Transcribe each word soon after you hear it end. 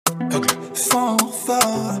Sans ça,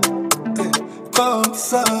 comme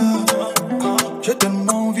ça. J'ai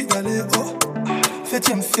tellement envie d'aller au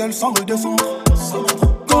 7e ciel sans redescendre.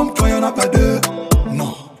 Comme toi y'en a pas deux.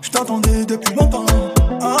 Non, je t'attendais depuis longtemps.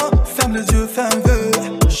 Ferme les yeux, fais un vœu.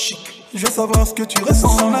 Chic, je veux savoir ce que tu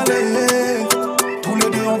ressens. S'en aller, tous les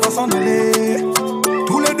deux on va s'en aller.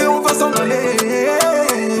 Tous les deux on va s'en aller.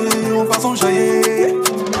 On va s'enjailler.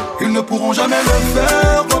 Ils ne pourront jamais le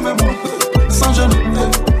faire comme moi. Sans genou,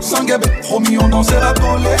 sans gabet. Promis on dansera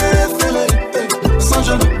pour les ferrer. Sans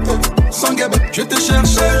genou, sans gabet. Je t'ai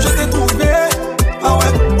cherché, je t'ai trouvé. Ah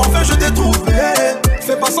ouais, enfin je t'ai trouvé.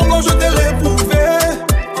 Fais pas semblant, je t'ai réprouvé.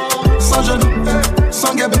 Sans genou,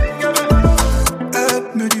 sans gabet.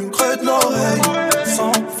 Me dit au creux de l'oreille.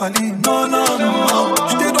 Sans faline, non, non, non.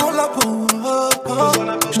 J'étais dans la peau.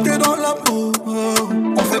 J'étais dans la peau.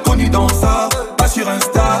 On s'est connus dans ça. Pas sur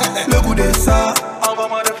Insta, le goût de ça.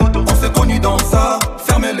 Envoie-moi des photos. On s'est connus dans ça.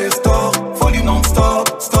 Fermez les stores. Folie non-stop,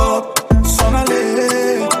 stop. S'en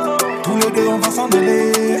aller. Tous les deux on va s'en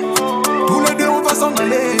aller. Tous les deux on va s'en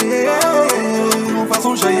aller. On va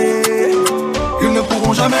s'enjailler. Ils ne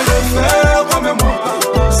pourront jamais le faire comme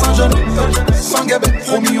moi. Sans genou, sans gabet.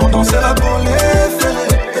 Promis on dansera pour les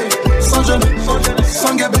ferrer. Sans genou,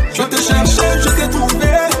 sans gabet. Je t'ai cherché, je t'ai trouvé.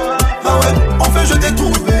 Ah ouais, enfin je t'ai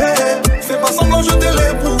trouvé. Fais pas semblant, je t'ai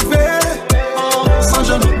réprouvé. Sans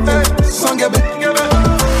genou, sans gabet.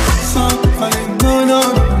 Sans fallait non, non.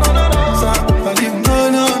 Sans fallait non,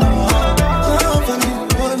 non. Sans fallait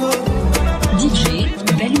non, non. DJ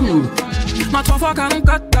Davido. Ma 3 fois canon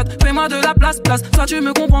 4-4. Fais-moi de la place. Soit tu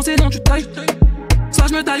me comprends, sinon tu tailles. Soit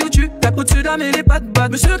je me taille ou tu tapes au-dessus d'âme et les pattes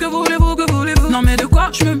battent. Monsieur, que voulez-vous, que voulez-vous? Non mais de quoi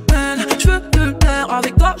je me peine? Je veux de l'air,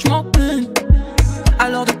 avec toi je m'en peine.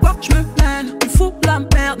 Alors de quoi je me peine? Tu fous la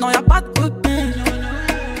merde, non y'a pas de copine.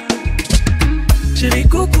 Chérie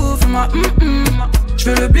Coco, fais-moi Je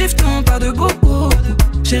veux le bifton, pas de bobo.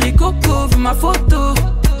 Chérie Coco, veux ma photo.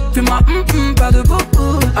 Fais-moi pas de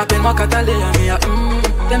bobo. Appelle-moi Catalina, mia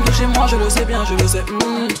T'aimes toucher moi, je le sais bien, je le sais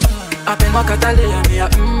Appelle-moi Catalina, mia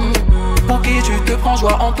Pour qui tu te prends,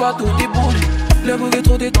 joie en toi, tout est boule. Le bouc est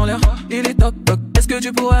trop en l'air, il est toc toc. Est-ce que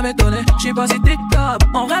tu pourrais m'étonner? J'sais pas si t'es capable,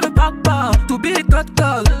 en vrai me parle pas. Tout billet code,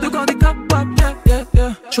 de quoi t'es capable,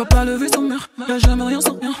 yeah. J'vois pas le vaisseau mère, y'a jamais rien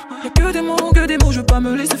sans rien. Y'a que des mots, je veux pas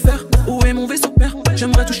me laisser faire. Où est mon vaisseau père?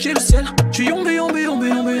 J'aimerais toucher le ciel. J'suis yombe,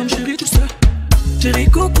 chérie, tu sais. Chérie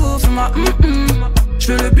Coco, fais-moi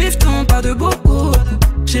J'veux le bifton, pas de bobo.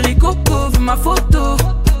 Chérie Coco, veux ma photo.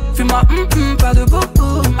 Fais-moi pas de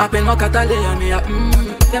bobo. Appelle-moi Catalina, mia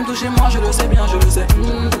T'aimes toucher moi, je le sais bien, je le sais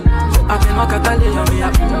Appelle-moi Catalina, mia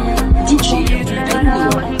DJ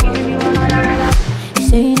Davido. You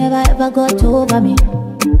say you never ever got over me,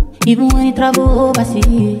 even when you travel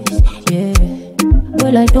overseas, yeah.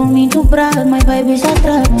 Well, I don't mean to brag, my vibe is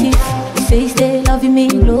attractive. You say you stay loving me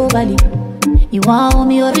globally, you want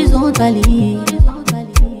me horizontally.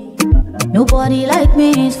 Nobody like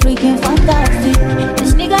me is freaking fantastic.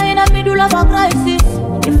 This nigga in the middle of a crisis.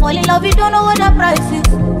 You fall in love, you don't know what the price is.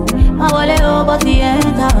 I want to go, but the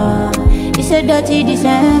enter. It's a dirty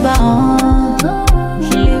December.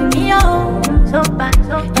 She leave me out, so bad,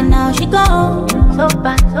 and now she gone, so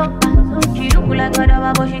bad. She look like a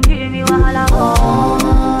dava, but she give me wahala.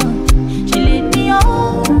 She leave me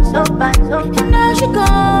out, so bad, and now she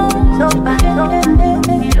gone, so bad.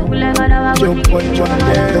 She look like a dava, but she give me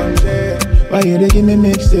wahala. Why you dey give me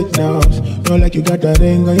mixed signals? Know like you got that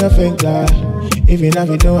ring on your finger. Even if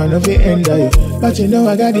you don't want to end you, but you know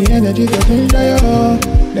I got the energy to change you.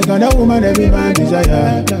 The kind of woman every man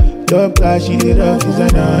desire. Top class, she did rough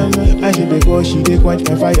designer. And she dey go, she dey quench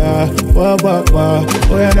my fire. Wah.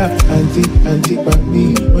 Oh yeah, nah. Auntie, back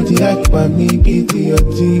me. What you like for me? Get your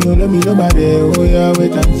tea. Oh, me nobody. Oh yeah,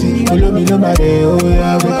 wait and see. Oh, me nobody. Oh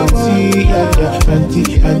yeah, wait and see. Yeah.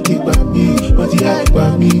 Auntie, back me. What you like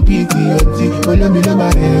for me? Get your tea. Oh, me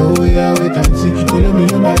nobody. Oh yeah, wait and see. Oh, me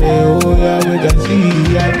nobody. Oh yeah, wait and see.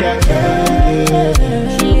 Yeah.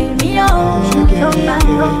 She leave me on, so bad,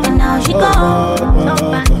 and now she gone, so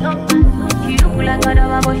bad. She look like a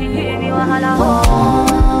dava, but she give me wahala.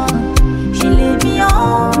 She leave me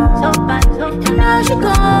on, so bad, and now she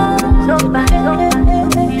gone, so bad.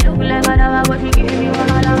 She look like a dava, but she give me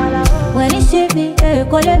wahala. When he see me,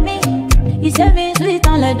 call me. He say me sweet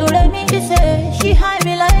and like do-re-mi. He say she hide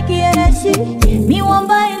me like ENSC. Me one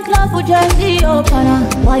buy in club for Jersey, oh para.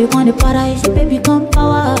 Why you want the para? He say baby come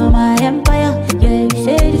power my empire. Yeah, he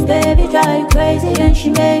say this baby drive you crazy, and she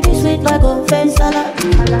made me sweet like a fence salad.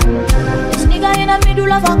 This nigga in the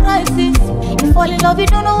middle of a crisis. You fall in love, you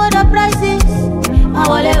don't know what the price is. I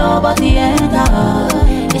want it all but the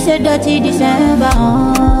end. He said dirty December.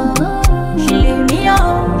 She leave me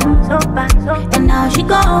on.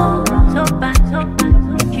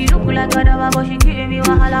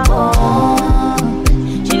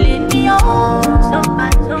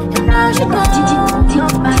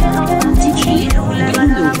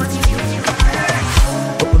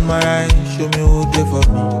 there for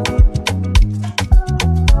me.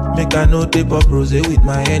 Make I no tape up rose with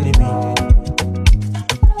my enemy.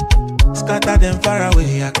 Scatter them far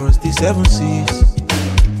away across the 7 seas.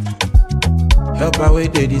 Help away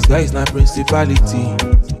the disguise, not principality.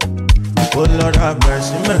 Oh Lord have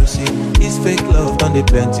mercy, mercy. This fake love done the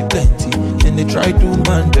plenty, plenty. And they try to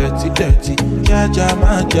man dirty, dirty. Ja, ja,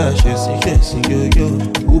 man, ja, shesi, shesi, yo, yo.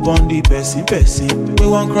 Who born the Bessie, Bessie? We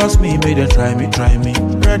won't cross me, may they try me, try me.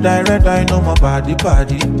 Red eye, no more body,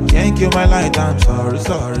 body. Can't kill my light, I'm sorry,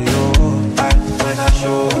 sorry, oh. When I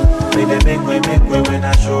show, may they make way when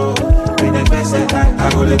I show. When they best I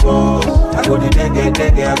go the pose. I go the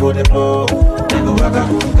dege, I go the blow. They go back up,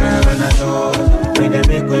 when I show. When they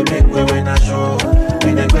make way when I show.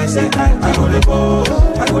 When they best I go the pose.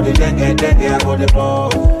 I go the dege, I go the blow.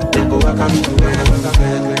 They go back up,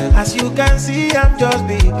 as you can see, I'm just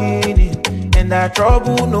beginning. And I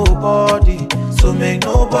trouble nobody. So make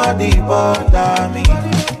nobody bother me.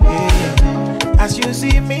 Yeah. As you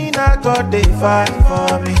see me, now God they fight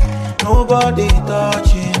for me. Nobody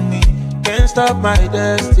touching me. Can't stop my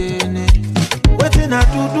destiny. Waiting I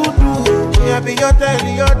do. Yeah, be your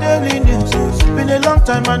daily news. Been a long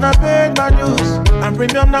time and I paid my dues. I'm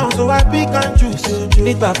premium now, so I pick and choose.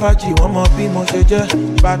 Need Bafaji, one more be more shaja.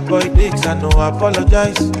 Bad boy dicks, I know I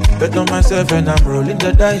apologize. Bet on myself and I'm rolling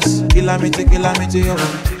the dice. Kilometer, yo.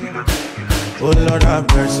 Oh Lord have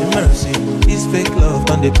mercy, mercy. This fake love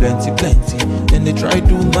done the plenty, plenty. Then they try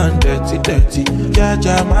to man dirty, dirty. Ja,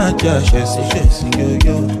 ja, man, ja, shesi, shesi, yo,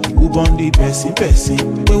 yo. Who born the Bessie, Bessie?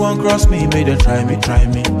 We won't cross me, may they try me, try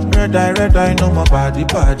me. Red eye, no more body,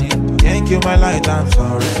 body. Can't kill my light, I'm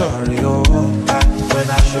sorry, sorry, oh. When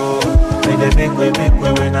I show, may they make way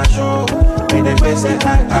when I show. May they best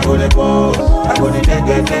I go the pose. I go the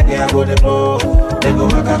dege, I go the blow. They go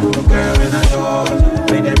back up, when I show.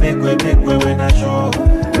 May they make way when I show.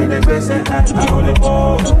 May they best I go the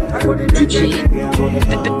pose. I go the dege, I go the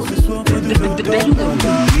blow.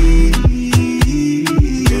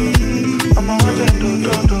 I'm a do.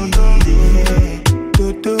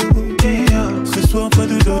 Ce soir pas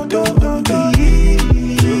de dodo.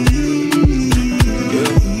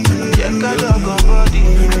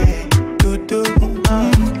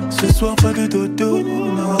 Ce soir pas de dodo.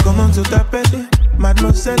 Comment tu t'appelles,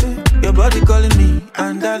 mademoiselle? Your body calling me,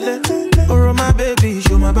 andale. Oh my baby,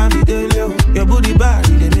 show my baby daily. Your booty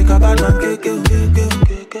body, they make a bad man cake.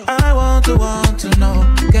 I want to know.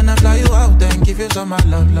 Can I fly you out and give you some my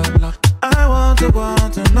love? I want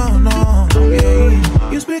to know, no.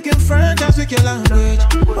 Yeah. You speak in French, I speak your language.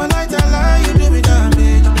 Well, I tell lie, you do me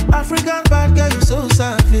damage. African bad girl, you so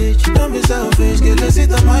savage. Don't be selfish, girl, let's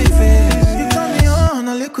sit on my face. You turn me on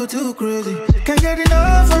a little too crazy. Can't get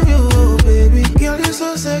enough of you, baby. Girl, you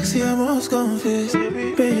so sexy, I must confess.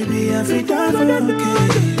 Baby, every time I'm okay.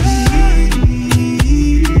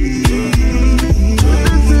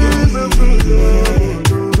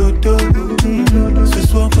 Ce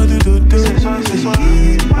soir pas de dodo. Ce soir pas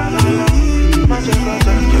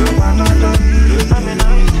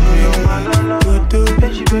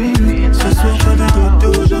de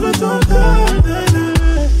dodo. Je veux ton corps.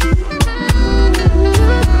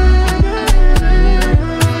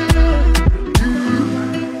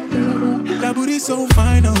 La booty so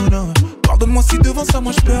fine, oh no. Pardonne-moi si devant ça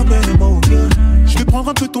moi je perds mes mots. Je vais prendre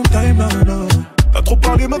un peu ton time là, no. T'as trop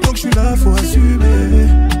parlé maintenant que je suis là, faut assumer.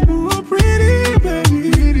 Oh pretty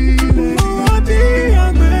baby, oh dear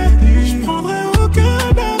young baby. Je prendrai aucun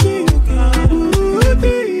avis. Oh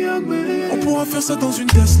dear young baby. On pourra faire ça dans une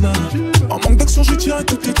Tesla. En manque d'action je tirerai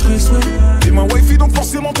tous tes traits, ouais. T'es ma wifey donc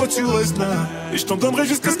forcément toi tu restes là. Et je t'en donnerai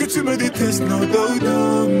jusqu'à ce que tu me détestes. No, no,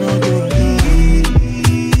 no, no, no.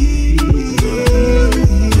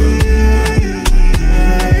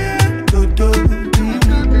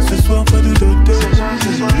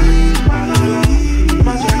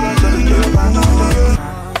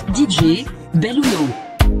 DJ Belluno.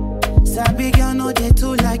 Sabi girl no dey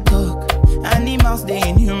too like talk. Animals dey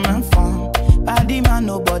in human form. Body man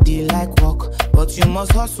nobody like work, but you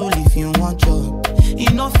must hustle if you want job. You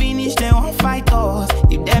no finish they won't fight us.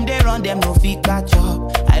 If them they run them no fit catch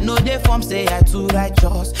up. I know they form say I too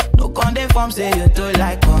righteous. No con they form say you too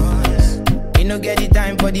like us. You no get the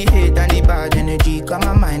time for the hate and the bad energy. Got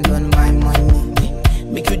my mind on my money.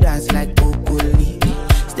 Make you dance like broccoli.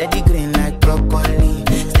 Steady green like broccoli.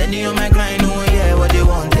 Steady on my grind, oh yeah, what they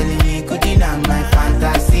want telling me. Could deny my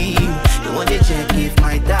fantasy. They want to check if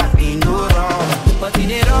my tap ain't no wrong. But it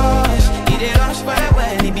they rush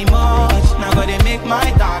well, it be much. Now gotta make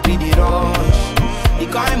my tap in the rush. The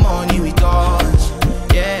kind money we touch,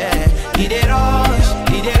 yeah. It they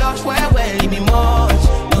rush well, it be much.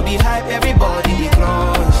 No be hype, everybody they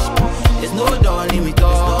crush. There's no darling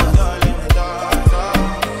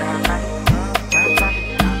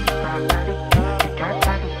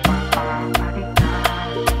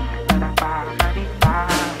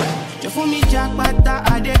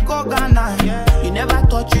later I dey go Ghana. You never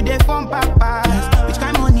thought you dey from papas. Which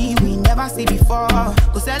kind money we never see before.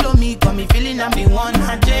 Cause hello me, got me feeling I'm the one.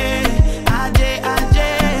 Ajay.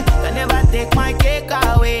 Can never take my cake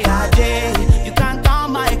away. Ajay, you can't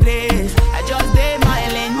count my grace. I just did my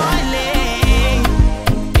lane.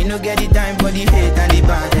 You no get the time for the hate and the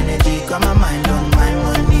bad energy. Got my mind on my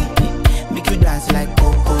money. Make you dance like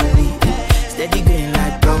broccoli. Steady green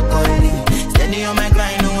like broccoli. Steady on my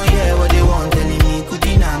grind, no one hear what they want telling me.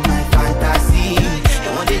 Cooking on my fantasy.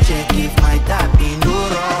 They want to check if my tap in no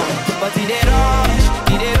wrong. But it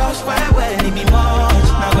they rush quite well, it be much.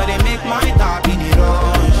 Now gotta make my tap in the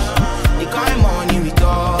rush. The kind money we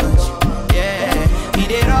touch, yeah. It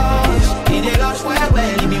they rush quite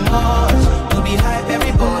well, it be much. To be hype,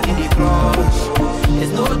 everybody they crush.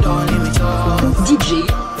 There's no dawn in me touch. DJ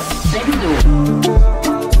davido.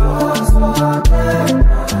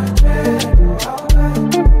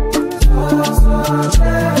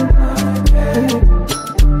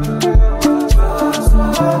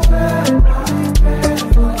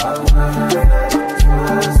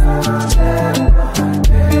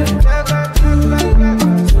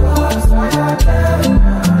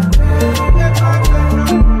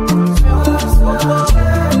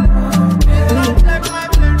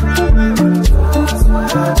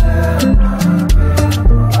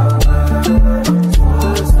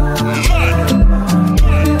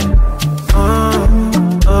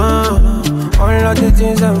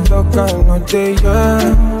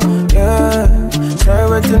 Yeah. Try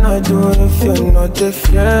what you not do if you're not the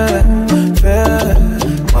fair.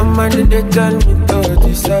 My mind they tell me to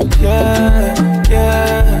disappear.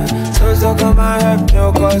 Yeah. So come and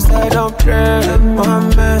help me, cause I don't pray. My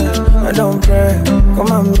man, I don't pray.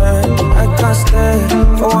 Come on, man, I can't stay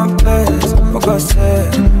for one place. For God's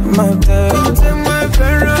sake, my day. Don't take my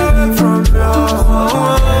pain away from you.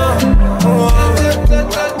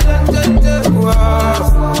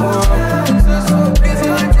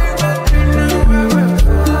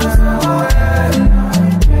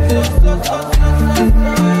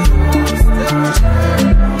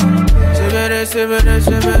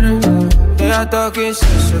 They are talking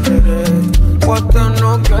shit. What I'm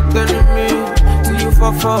not getting me. Till you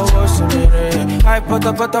fall forward, I put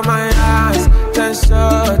up my eyes. 10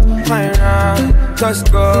 shots, my right.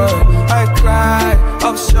 Just go, I cry.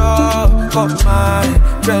 Offshore, got my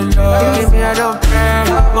bello. Give me, I don't pray.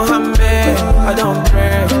 Mohammed, I don't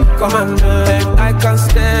pray. Come on, man, I can't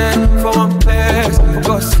stay for one place. For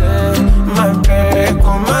God's sake, my baby,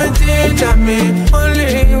 come and teach me. Only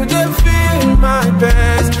you can feel my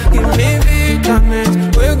best. Give me vitamins.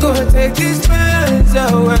 We're gonna take these pains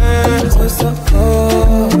away. So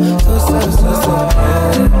cold, so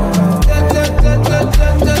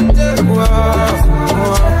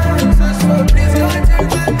please don't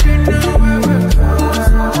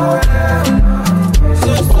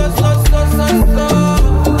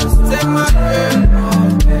take my pain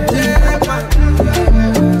away. Take my pain.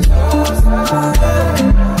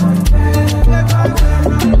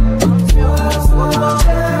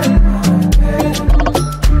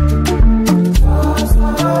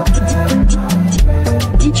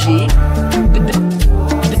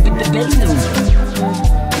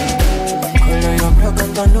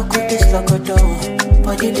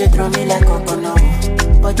 Body they throw me like coconut.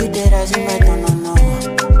 Body they rise in my no.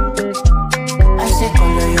 I say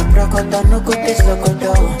color your brocodo, no good taste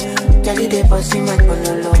locodo. Jelly they bossy my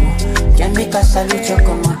pololo. Can make a salute your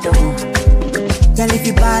comodo. Jelly if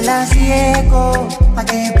you balance ego, I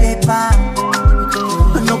can't paper.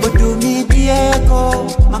 No go do me Diego,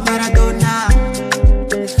 my Maradona.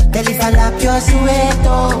 Jelly fall up your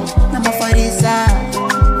sueto, nama farisa.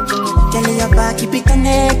 Jelly your back keep it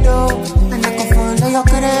connected. Follow your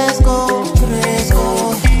cresco.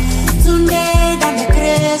 Today dame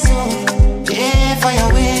creso. Pay for your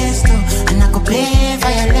waist, and I go pay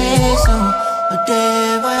for your lace.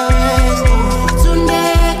 Pay for your waist.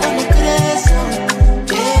 Today dame creso.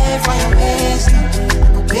 Pay for your waist, I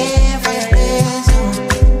go pay for your lace.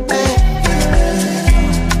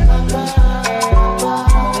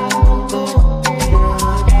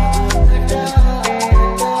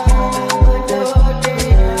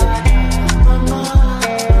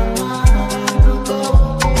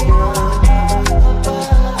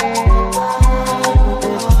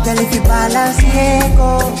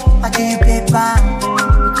 Diego, I can't paper.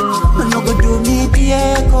 No go do me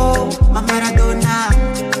Diego, my Maradona.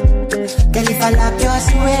 Kelly fall up your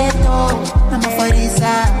sueto, I'm a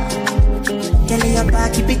farisa. Kelly your back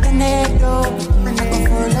keep it connected, and I go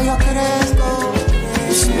follow your cresco.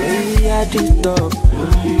 Slowly at the top,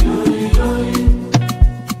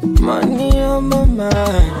 money on my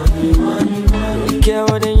mind. care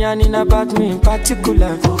what they yarning about me in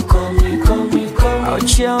particular. Oh, call me. Out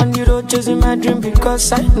here on the road chasing my dream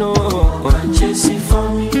because I know I'm chasing for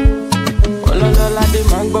me. Ololola de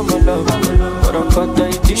mango my love. Orokoto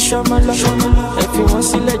itisho my love. If you want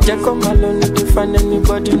to let Jack come alone, need to find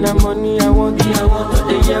anybody na money I want.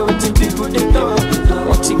 They hear what the people they love.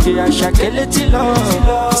 Want to get a shakeleti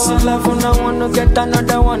love. This is love when I wanna get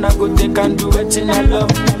another one. I go take and do waiting I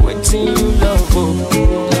love. Waiting you love, oh.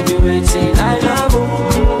 No be waiting I love,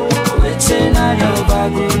 oh. Waiting I love, I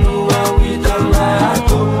go do what we done my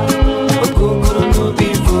heart, oh. Okokoro no be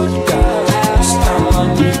vodka. Mr.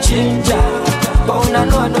 Money Ginger. But I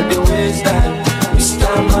know the waste time.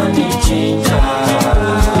 Mr. Money Ginger.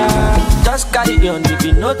 Just carry on, there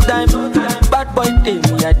be no time. Bad boy day,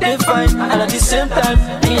 me I dey fine. And at the same time,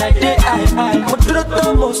 me I dey high.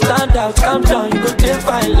 Motroto most stand out, calm down, you go dey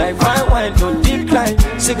fine. Like fine wine, no decline.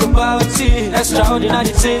 Say about it, extraordinary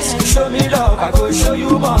things. Show me love, I go show you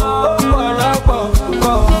more.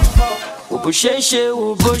 Bó ṣe ń ṣe,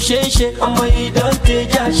 bó ṣe ń ṣe. Ọmọ yìí dán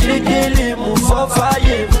tẹja, ṣe délé. Mo fọ́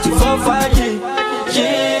fàyè, mo ti fọ́ fàyè.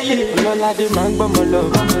 Ọlọ́ládé máa ń gbọ́mọ lọ.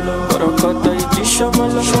 Ọ̀rọ̀kọ̀tọ̀ ìdí ṣọ́mọ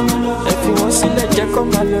lọ. Ẹ fi wọ́n sílẹ̀ jẹ́ kó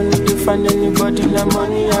máa lọ. Need to find anybody na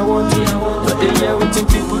money I want. But they hear wetin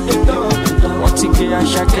people dey talk. Wọ́n ti gbé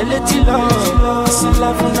àṣà kẹ́lẹ́tì lọ. This is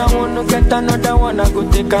life and I wanna get another one. I go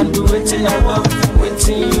take and do wetin I love.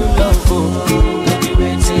 Wetin you love, oh. Maybe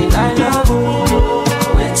wetin I love, oh.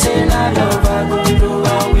 Waiting I love, I go do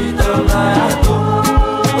what we done my heart, oh.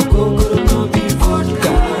 Okokoro no be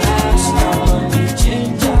vodka. Mr. Money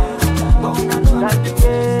Ginger.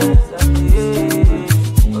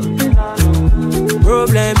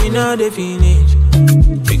 Problem in all the finish.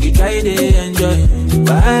 Make you try to enjoy.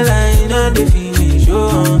 While I know the finish,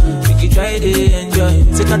 oh. Make you try to enjoy.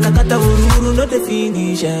 Say kata uru no the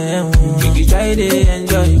finish, make you try to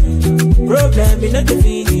enjoy. Problem in all the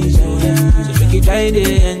finish, so make you try to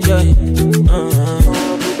enjoy.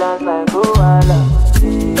 You dance like Luala,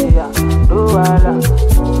 yeah, Luala.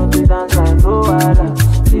 You dance like Luala,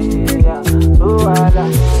 yeah, Luala.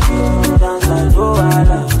 You dance like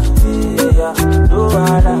Luala, yeah,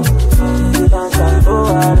 Luala. You dance like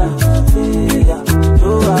Luala, yeah,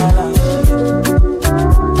 Luala.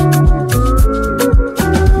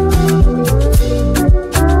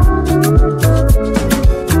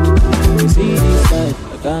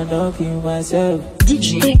 Can't kill myself.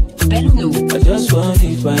 DJ Belno. I just want to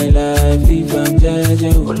live my life, if I'm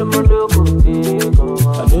judging. I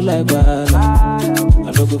don't like bad.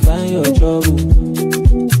 I don't go find your trouble.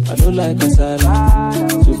 I don't like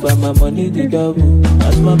kasala. So far my money the double.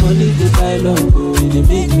 As my money the pile up, oh, it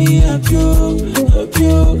make me happy,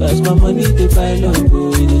 happy. As my money the pile up,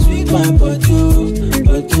 oh, it sweet my butt,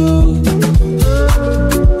 but you.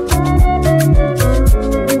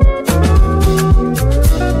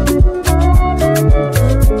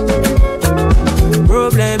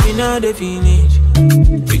 The finish,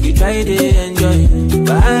 we can try to enjoy.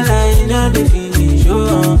 While I know the finish,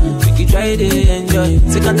 oh, we can try to enjoy.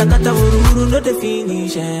 Say kata uru no the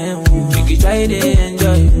finish, we can try to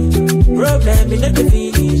enjoy. Problem is not the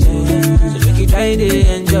finish, so we can try to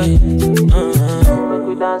enjoy. Make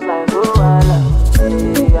we dance like Luala,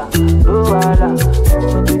 yeah, Luala.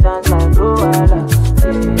 Make we dance like Luala,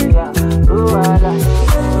 yeah, Luala.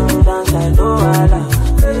 Make we dance like Luala,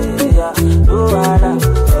 yeah, Luala.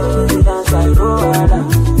 Dance like Luala,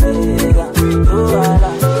 yeah,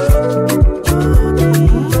 Luala.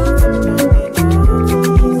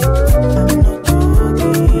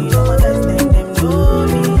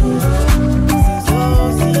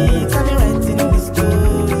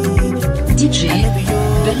 DJ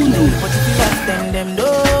Belno. But if you ask them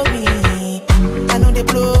know me. I know they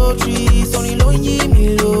blow trees, only lonely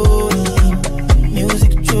me lonely.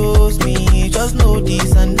 Music chose me, just know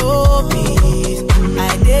this and know peace.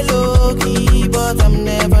 I dey low key, but I'm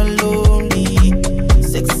never lonely.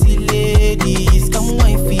 Sexy ladies, come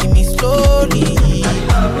wine for me slowly. I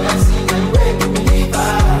love when I sing and wake me live.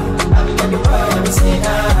 I be the boy, I'm saying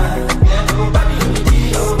yeah, nobody will be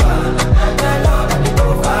over. And I love that they go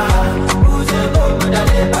far. Who's the boy with the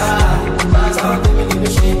labor? Pass out the mini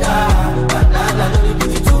machine, but now I know you do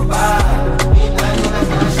it too bad. Midnight when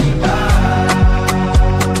I see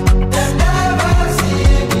them never see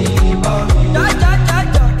me, but me.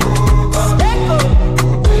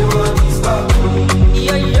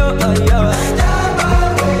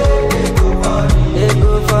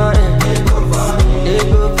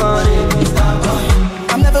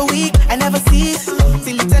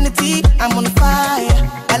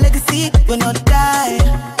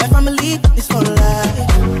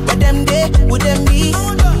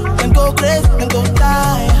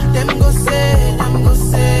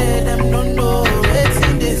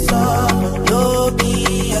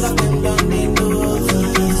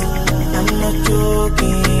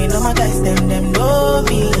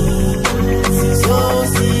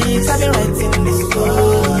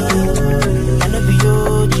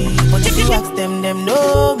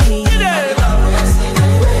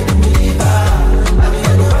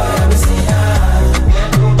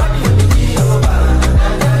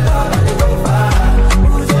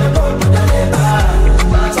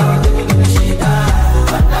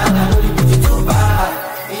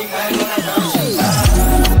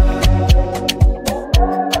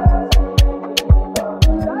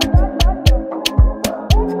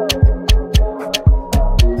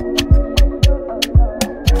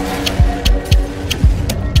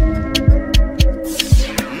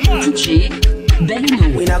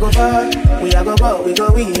 far. We are go, we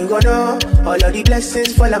go, we go know. All of the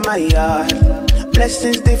blessings fall on my yard.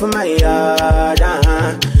 Blessings stay for my yard,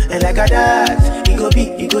 And like a that, you go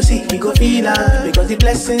be, you go see, you go feel because the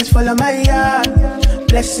blessings fall on my yard.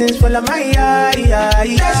 Blessings fall on my yard,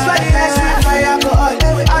 That's why I say my alcohol.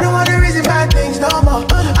 I don't wanna reason bad things no more.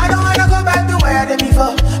 I don't wanna go back to where I did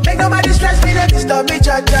before. Make nobody stress me, don't disturb me,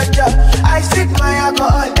 cha. I stick my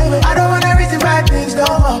alcohol. I don't wanna reason bad things no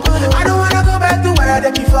more. I don't wanna go back to where I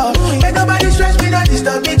did before. Make nobody stress me, don't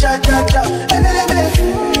disturb me, cha.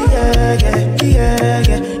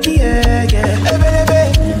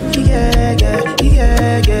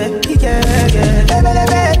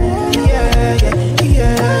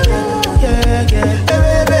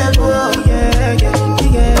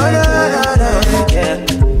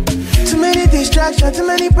 Too many distractions, too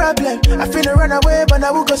many problems. I finna run away, but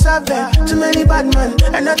I will go solve them. Too many bad men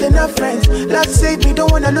and not enough friends. Lord save me,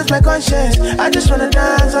 don't wanna lose my conscience. I just wanna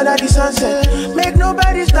dance under the sunset. Make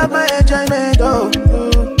nobody stop my enjoyment. Oh.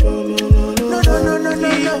 No.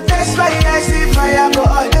 That's why I see my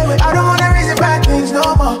alcohol. I don't wanna reason bad things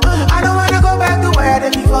no more. I don't wanna go back to where I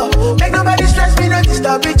did before. Make nobody stress me, don't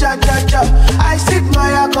disturb me, cha. I sip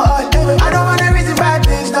my alcohol. I don't wanna reason bad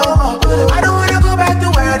things no more. I don't wanna go back to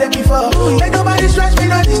where I did before. Make nobody stress me,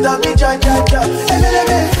 don't disturb me, cha.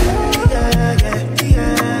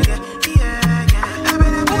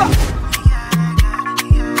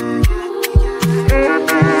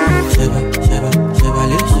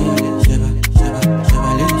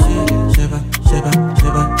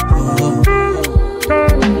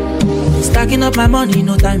 Stacking up my money,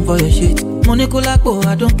 no time for your shit. Money kulakbo,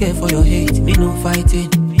 I don't care for your hate. Me no fighting.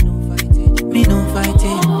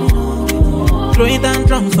 Throwing down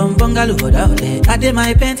drums from bungalow out there. I did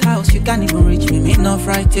my penthouse, you can't even reach me. Me no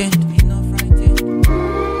frightened.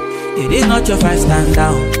 It is not your fight, stand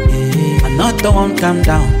down. I'm not the one, calm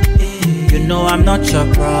down. You know I'm not your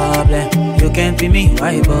problem. You can't be me,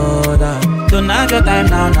 why bother? Don't have your time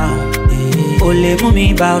now. Ole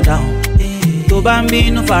mumi bow down. To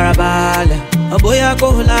bambino farabale. Oboya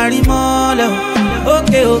ko lari mole.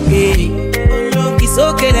 Okay. It's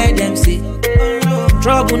okay, let them see.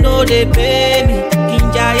 Trouble no they pay me.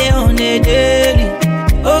 Injaye on a daily.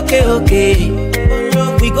 Okay.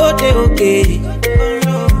 We go there, okay.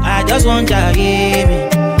 I just want to give me.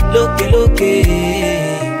 Look.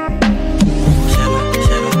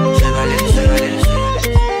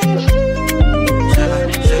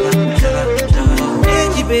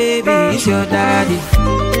 Baby, it's your daddy.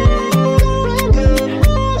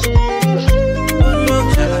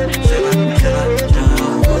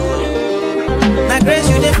 My grace,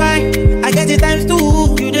 you define. I get it times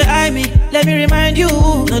two. You dey eye me. Let me remind you.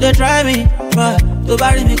 No, they try me. But to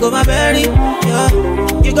bury me, go my berry. Yeah.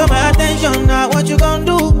 You got my attention. Now what you gon'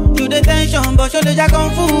 do? You the tension, but show the jack on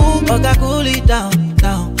food. Okay, cool it down.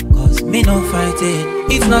 Cause me no fighting.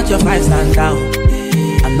 It's not your fight, stand down.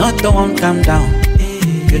 I'm not the one, calm down.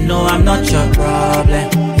 You know I'm not your problem.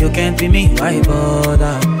 You can't be me, why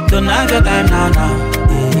bother? Don't have your time now.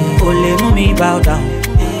 Ole mumi bow down.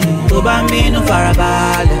 To bambino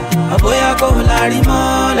farabale. Oboya ko lari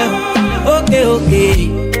mole. Okay.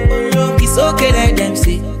 It's okay, let them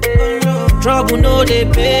see. Trouble no they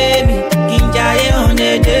pay me. Injaye on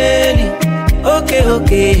a daily.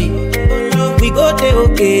 Okay. We go there,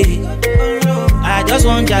 okay. I just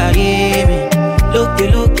want to give me. Look.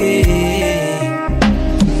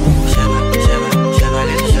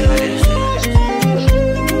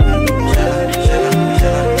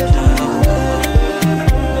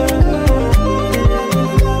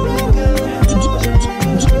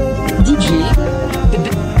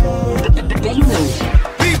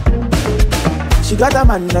 She got a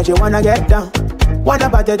man and she wanna get down. What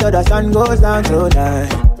about it till the sun goes down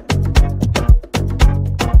tonight?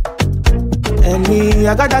 And me,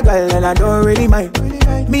 I got a girl and I don't really mind.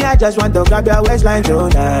 Me, I just want to grab your waistline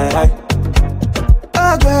tonight.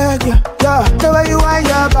 Oh girl, yeah. The way you wind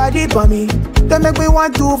your body for me, they make me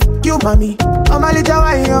want to f*** you, mommy. I'm a little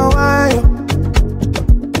wine.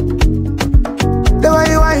 The way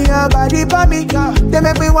you wind your body for me, they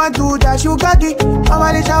make me want to dash you cocky. I'm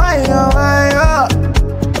a little wine.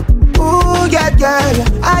 Ooh, yeah.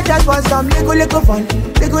 I just want some little fun,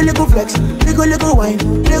 little flex, little wine,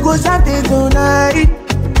 little something tonight.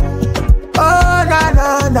 Oh,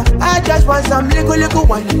 nah. I just want some little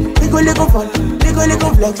wine, little fun,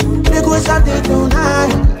 little flex, little something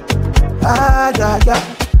tonight.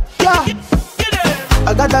 Yeah.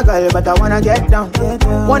 I got a girl, but I wanna get down.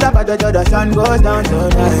 Wonder about the sun goes down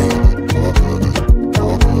tonight.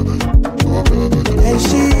 And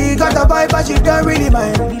she got a vibe, but she don't really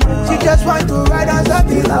mind. She just want to ride on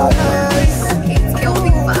something nice.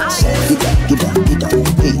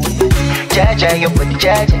 Jaja, your body,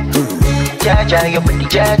 Jaja. Jaja, your body,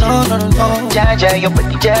 Jaja. Jaja, your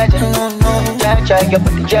body, Jaja. Jaja, your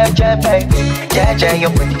body, Jaja, baby. Jaja,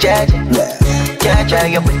 your body, Jaja. Jaja,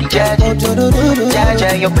 your body, Jaja. Jaja,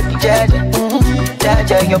 your body, Jaja.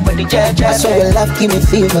 Jaja, your body, Jaja. I swear your love give me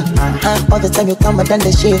fever. All the time you come, I done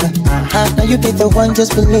the shiver. Now you be the one,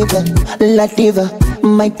 just believe it. La diva,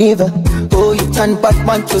 my diva. Oh, you turn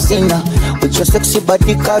Batman to Cena with your sexy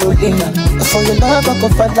body, Carolina. For your love, I go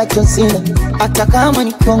fight like John Cena. Hata kama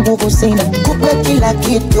ni kwa nguvu sina, kupe kila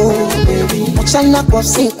kitu, mchana kwa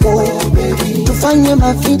siku, tufanye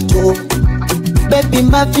mavitu, baby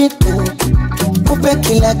mavitu. Kupe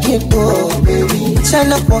kila kitu,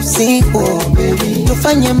 mchana kwa siku,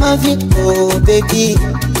 tufanye mavitu, baby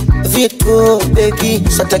vitu, baby.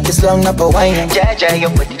 So take it slow, napa wine. Jaja,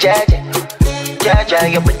 your body, Jaja. Jaja,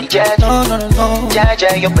 your body, Jaja.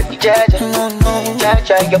 Jaja, your body, Jaja.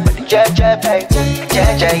 Jaja, your body, Jaja, baby.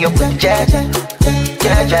 Jaja, your body, Jaja.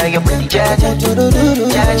 Jaja, your body, Jaja.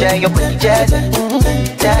 Jaja, your body, Jaja.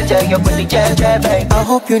 Jaja, your body, Jaja, baby. I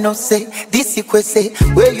hope you know say this is say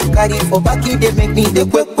where you carry for back it they make me the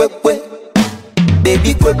quick.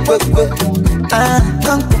 Baby quick.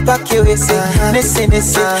 Come to back your say nese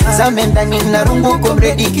zamenda nina rungu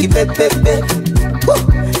komredi kipepepe.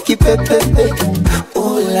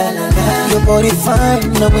 Oh la la la, your body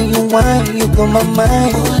fine, now when you whine, you blow my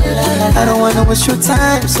mind. Oh, la, la, la. I don't wanna waste your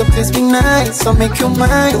time, so please be nice, so make your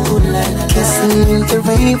mind. Oh la la, kissing in the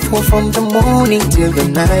rain, fall from the morning till the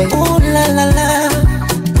night. Oh la la la,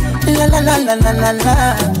 la la la la la la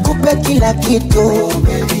la. Kupe kila kitu,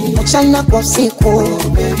 mchana kwa siku,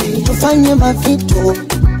 tufanye mavitu,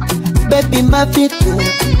 baby mavitu.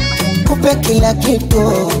 Kupe kila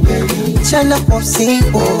kitu, mchana kwa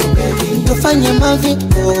usiku, tufanye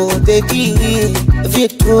mavitu, baby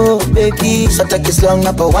vitu, baby. So take it slow,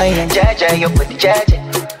 napa wine. Jaja, your body, Jaja.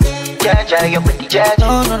 Jaja, your body, Jaja.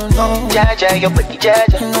 Jaja, your body,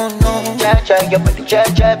 Jaja. Jaja, your body,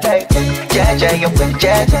 Jaja, baby. Jaja, your body,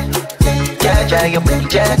 Jaja. Jaja, your body,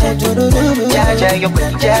 Jaja. Jaja, your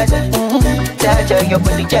body, Jaja. Jaja, your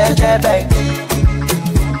body, Jaja, baby.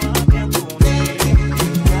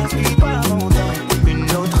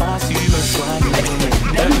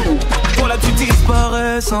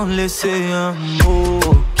 Sans laisser un mot.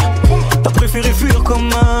 T'as préféré fuir comme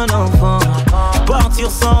un enfant,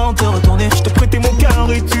 partir sans te retourner. Je t'ai prêté mon cœur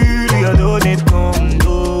et tu lui as donné ton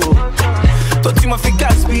dos. Toi tu m'as fait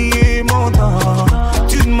gaspiller mon temps,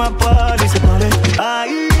 tu ne m'as pas laissé parler.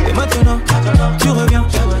 Aïe. Et maintenant tu reviens,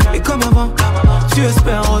 et comme avant tu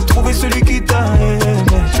espères retrouver celui qui t'a aimé,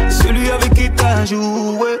 celui avec qui t'as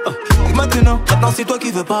joué. Et maintenant c'est toi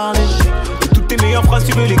qui veux parler, et toutes tes meilleures phrases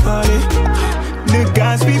tu veux les caler. Ne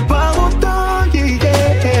gaspille pas mon temps,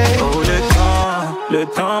 yeah. Oh le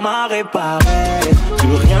temps m'a réparé,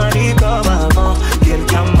 plus rien n'est comme avant,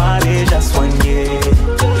 quelqu'un m'a déjà soigné.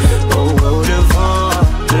 Oh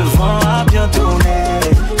le vent a bien tourné,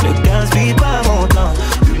 ne gaspille pas mon temps,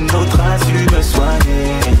 une autre a su me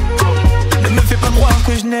soigner. Ne me fais pas croire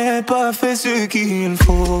que je n'ai pas fait ce qu'il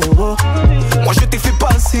faut. Moi je t'ai fait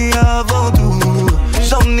passer avant tout,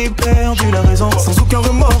 j'en ai perdu la raison. Sans aucun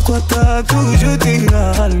remords, toi t'as tout jeté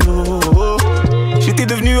à l'eau. J'étais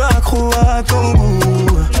devenu accro à ton goût,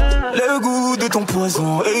 le goût de ton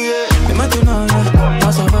poison. Et maintenant,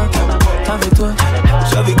 moi ça va, avec toi.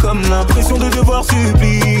 J'avais comme l'impression de devoir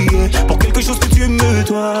supplier pour quelque chose que tu me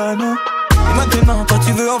dois, non. Et maintenant, toi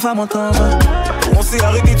tu veux enfin m'entendre. On s'est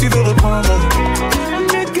arrêté, tu veux reprendre.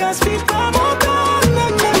 Ne gaspille pas mon temps.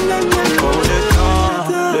 Oh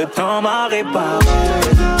le temps m'a réparé,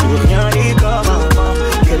 plus rien n'est comme avant,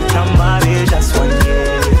 quelqu'un m'a déjà soigné.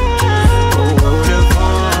 Oh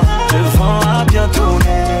le vent a bien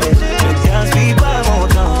tourné, ne gaspille pas mon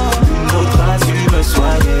temps, une autre a su me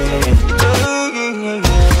soigner.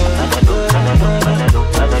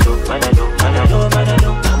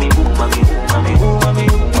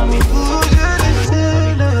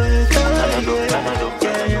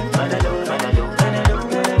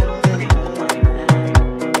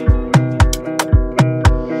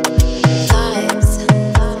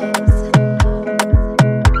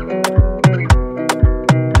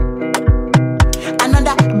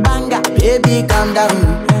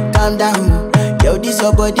 Calm down. Yo, this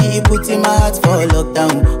your body, it puts in my heart for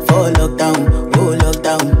lockdown, oh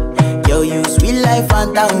lockdown. Yo, you sweet life,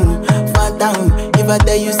 phantom. If I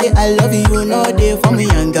tell you say I love you, you know they for me,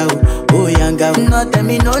 young girl, oh young girl. No, tell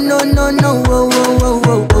me no, oh.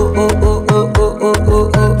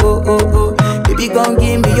 Baby, come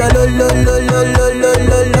give me your lo.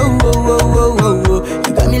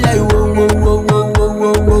 You got me like whoa.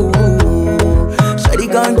 Shawty,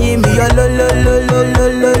 come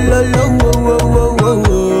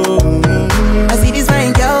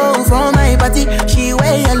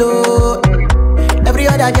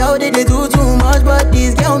other girl they do too much, but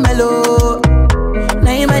this girl mellow.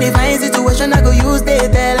 Now in my divine situation, I go use they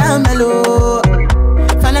tell I'm mellow.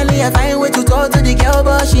 Finally, I find way to talk to the girl,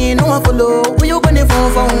 but she ain't no one follow. When you gonna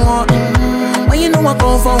phone for one? When you know I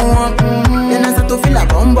come for one? Then I start to feel like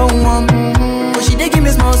bum bum one. But she dey give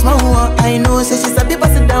me small one. I know, say she's a bit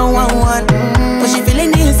pass it down one. But she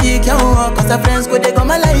feeling insecure, cause her friends go they go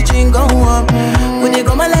my light ring go on. Go they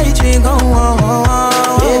go my light ring go on.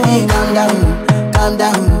 Baby, calm down, calm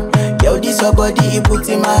down. Yo, this your body, it puts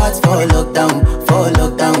in my heart for lockdown,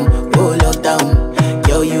 oh lockdown.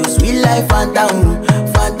 Yo, you sweet life, phantom,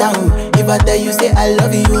 phantom. If I tell you, say I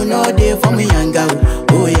love you, you know they for me, young girl,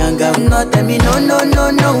 oh young girl. No, tell me, no, no, no,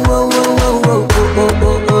 no, oh, oh, oh, oh, oh,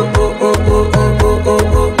 oh, oh, oh, oh, oh, oh, oh,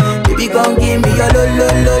 oh. Baby, come give me your lo, lo,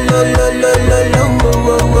 lo, lo, lo, lo, lo, lo, oh,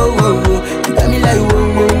 oh, oh, oh. You got me like, oh,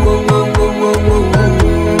 oh, oh, oh, oh, oh, oh, oh.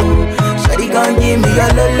 Shawty, come give me your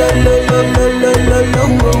lo, lo, lo, lo, lo, lo, lo, lo,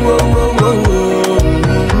 oh, oh, oh, oh, oh.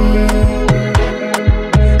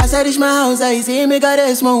 As I reach my house, I see me got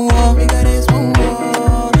a small wall.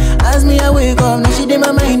 As me I wake up, now she did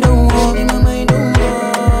my mind don't walk.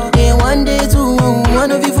 Then one day two,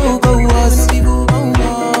 one of you folk go was.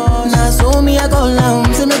 Now so me I go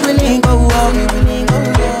down, say me we link go up.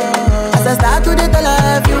 As I start to tell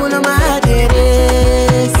her, you know my heart it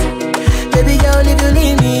is. Baby girl, if you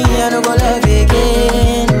leave me, I don't go love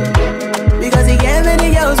again. Because you get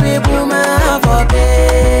many girls we put my heart for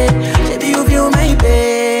bed. Baby, you feel my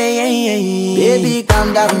pain. Baby,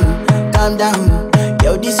 calm down, calm down.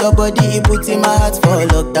 Yo, this your body, it puts in my heart for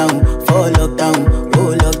lockdown, oh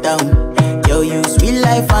lockdown. Yo, you sweet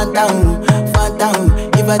life, phantom, phantom.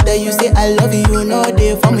 If I tell you, say I love you, you know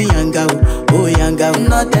they for me, young girl, oh young girl.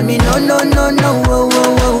 No, tell me, no, no, no, no, oh,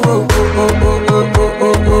 oh, oh, oh, oh, oh, oh, oh,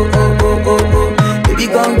 oh, oh, oh, oh, oh. Baby,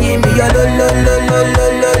 come give me your lo, lo, lo, lo, lo,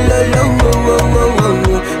 lo, lo, lo, oh, oh, oh,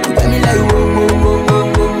 oh. You got me like, oh, oh, oh, oh,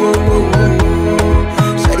 oh, oh, oh, oh.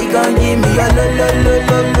 Shawty, come give me your lo, lo, lo,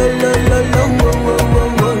 lo, lo, lo, lo, lo, oh, oh,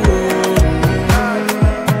 oh.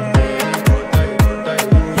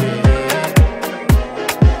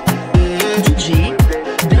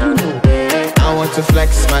 To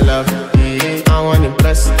flex my love, I want to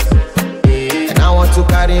impress, and I want to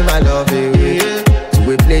carry my love away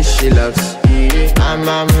to a place she loves. I'm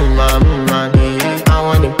a man, I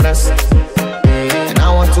want to impress, and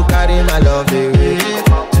I want to carry my love away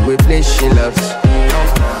to a place she loves.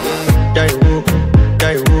 Die woo,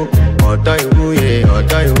 oh die woo, yeah, oh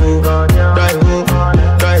die woo, die woo,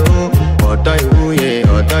 oh die woo, yeah,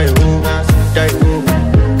 oh die woo,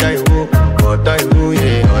 die woo, oh die woo,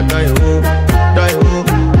 yeah, oh die woo.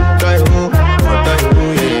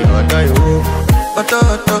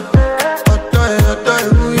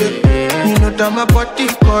 You know that my body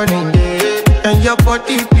calling, and your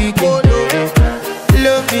body picking.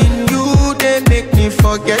 Loving you, they make me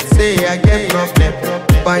forget, say I get problem.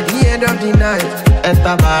 By the end of the night,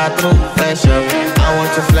 enter bathroom, fresh up. I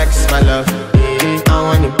want to flex my love, I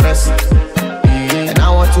want to impress, and I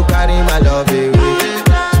want to carry my love away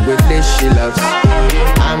to a place she loves.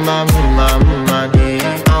 I'm a man,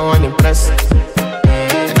 I want to impress,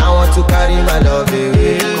 and I want to carry my love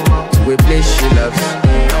away to a place she loves.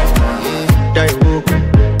 Die woo,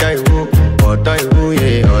 oh die woo,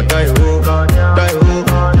 yeah, oh die woo, die woo,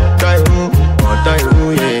 oh die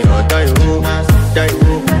woo, yeah, oh die woo,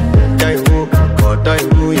 die woo, oh die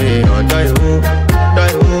woo, yeah, oh die woo,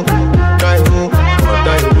 die woo, oh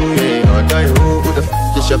die woo, yeah, oh die woo. Who the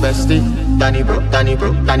f is your bestie? Danny bro,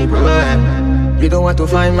 eh? You don't want to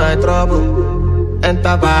find my trouble.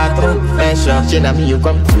 Enter bathroom, fresh up. She na me you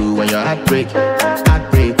come through when your heart break,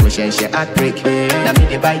 when she heart break. Na me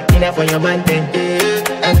the bite dinner for your man then.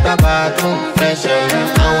 Enter bathroom, fresh up.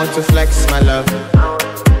 I want to flex my love,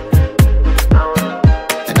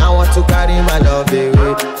 and I want to carry my love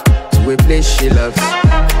away to a place she loves.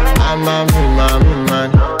 I'm a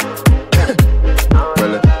man,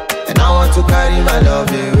 and I want to carry my love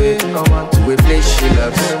away to a place she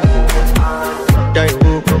loves. Die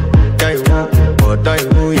woo, oh die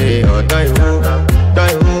woo, yeah, oh die woo,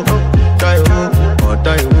 die woo, oh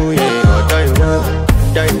die woo, yeah, oh die woo,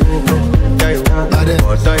 die woo,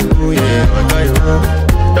 oh die woo, yeah, oh die woo,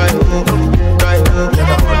 die woo,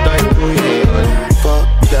 oh die woo, yeah. Fuck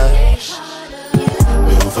that.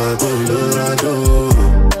 Meu vagabundo,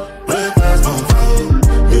 breakfast on phone.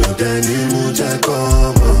 Meu daddy mucha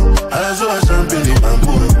como. I saw champagne in my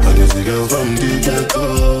mood. I guess the girl from the ghetto.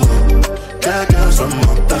 Got girls from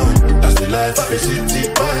uptown. That's the life of a city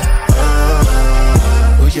boy.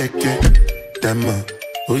 Oh yeah, get Dama.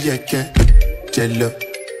 Oh yeah, get Jello.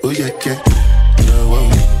 Oh yeah, get no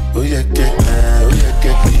one. Oh yeah, get. Oh yeah,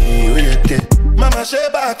 get. Oh yeah, get. Mama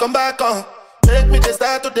Sheba. I come back on. Make me the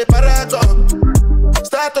start to the paragon.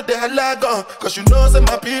 Start to the halagon. Cause you know say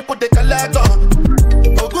my people they calagon.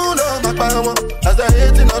 Oguno my power. As I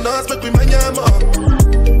hating on us, make we manyamo.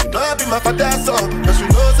 You know I be my father's son. Cause you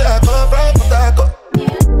know say I come from Potako.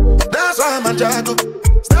 That's why I'm a jago.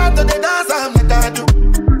 Start to the dance, I'm like I do.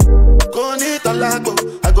 Go need a lago.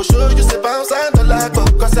 I go show you say bounce and a lago.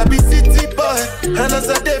 Cause I be city boy. And as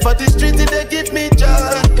I day for the street, they give me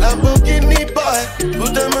joy. Lamborghini boy.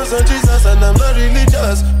 Put them on Jesus and I'm not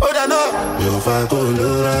religious. Oh, I know. You find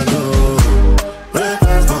Colorado.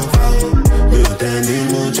 Breakfast on fire. You tell me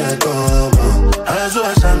much I come. I saw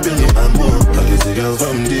a champagne in my mood. All these girls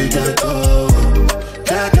from the ghetto.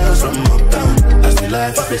 Girls from uptown. I still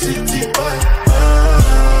life of a city boy.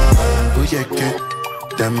 Oh yeah, get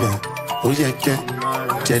demo. Oh yeah, get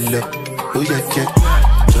jello. Oh yeah, get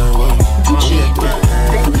jello. Oh yeah, get.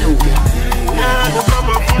 Yeah, come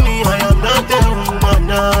up for me. I am not the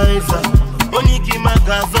womanizer. Oniki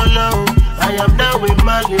Magazola. I am now with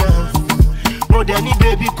Malians. More than any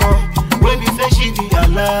baby come. When we say she be a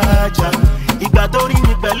larger. Ìgbà tó rí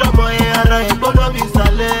mi pẹ̀lú ọmọ ẹ ara ẹ gbọ́dọ̀ bí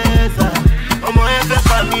sálẹ́sà. Ọmọ ẹ fẹ́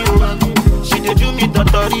pa mí o. She dey do me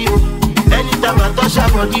tọ̀tọ̀rí o. Anytime I touch her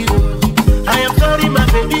body o. I am sorry my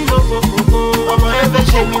baby no. Ọmọ ẹ fẹ́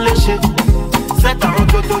ṣe mí léṣe. Set àwọn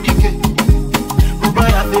tó torí ké. Mo bá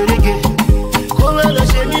ya fèrègé. Kó má lọ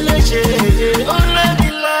ṣe mí léṣe. Ó lẹ́mi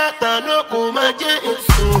látàná kò má jẹ́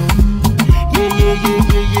èso.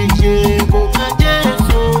 Yeyeyeyeyeye kò má jẹ́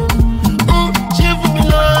èso. Ṣé fún mi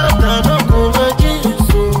látàná kò má jẹ́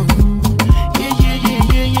èso.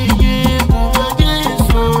 Yeyeyeyeyeye kò má jẹ́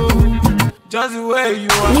èso. Just the way you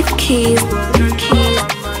are. Leave keys.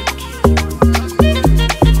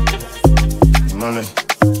 Money.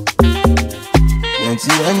 Don't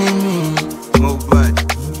see enemy. Move back.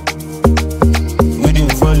 You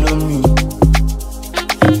didn't follow me.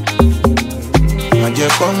 I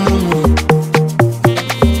just come on me.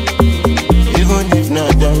 Even if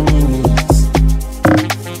not 10 minutes.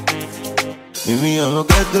 Maybe I'm a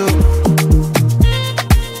ghetto.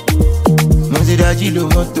 No see that you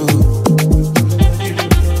don't want to.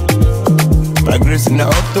 My grace in the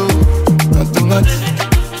auto. Automatic.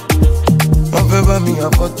 Wọ́n fẹ́ bá mi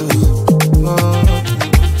àkọ́tò.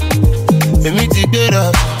 Èmi ti gbéra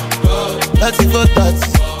láti 4:30.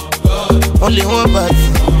 Wọ́n lé wọ́n bàtì.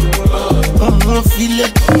 Wọ́n mú wọn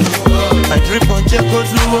filẹ̀. I drip on check go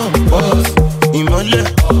through one boss. Ìmọ́lẹ̀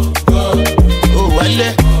ó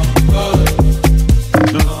wálẹ̀.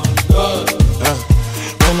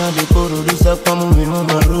 Wọ́n á lè kóró rí sápá mú mi, mo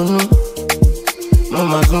máa ronú. Mo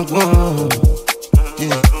máa sunkún.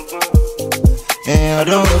 I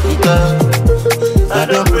don't work it out. I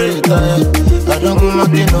don't pray it out. I don't go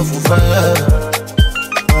mountain off for fire.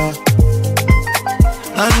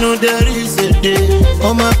 I know there is a day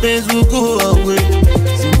all my pains will go away.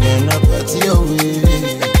 See when I party away.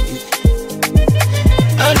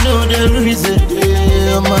 I know there is a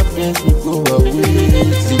day all my pains will go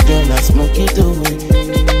away. See when I smoke it away.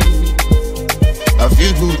 I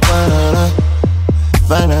feel good, banana,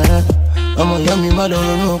 banana. I'm a yummy mother,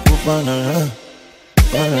 no banana.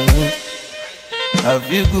 I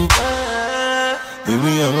feel good.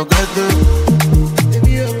 Baby, I'm a ghetto.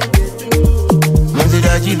 Man, say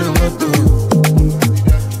that you don't want to.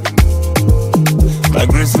 My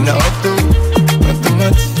grace in the auto.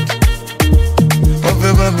 Automatic. One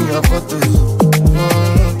favor me a photo.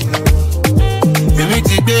 Baby,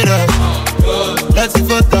 ti gbéra. Láti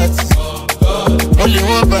 4:30. Only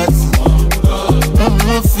one party.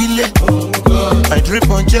 One fillet. I drip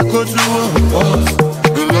on check go through one boss.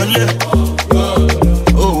 Ìmọ́lẹ̀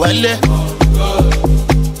ó wálẹ̀.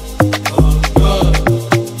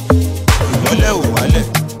 Ìmọ́lẹ̀ ó wálẹ̀.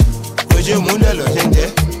 Bó ṣe múlẹ̀ lọ ṣe ń jẹ́.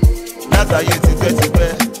 Látàyè tipẹ́tipẹ́.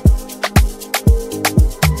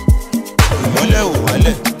 Ìmọ́lẹ̀ ó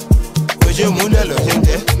wálẹ̀. Bó ṣe múlẹ̀ lọ ṣe ń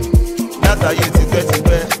jẹ́. Látàyè tipẹ́tipẹ́.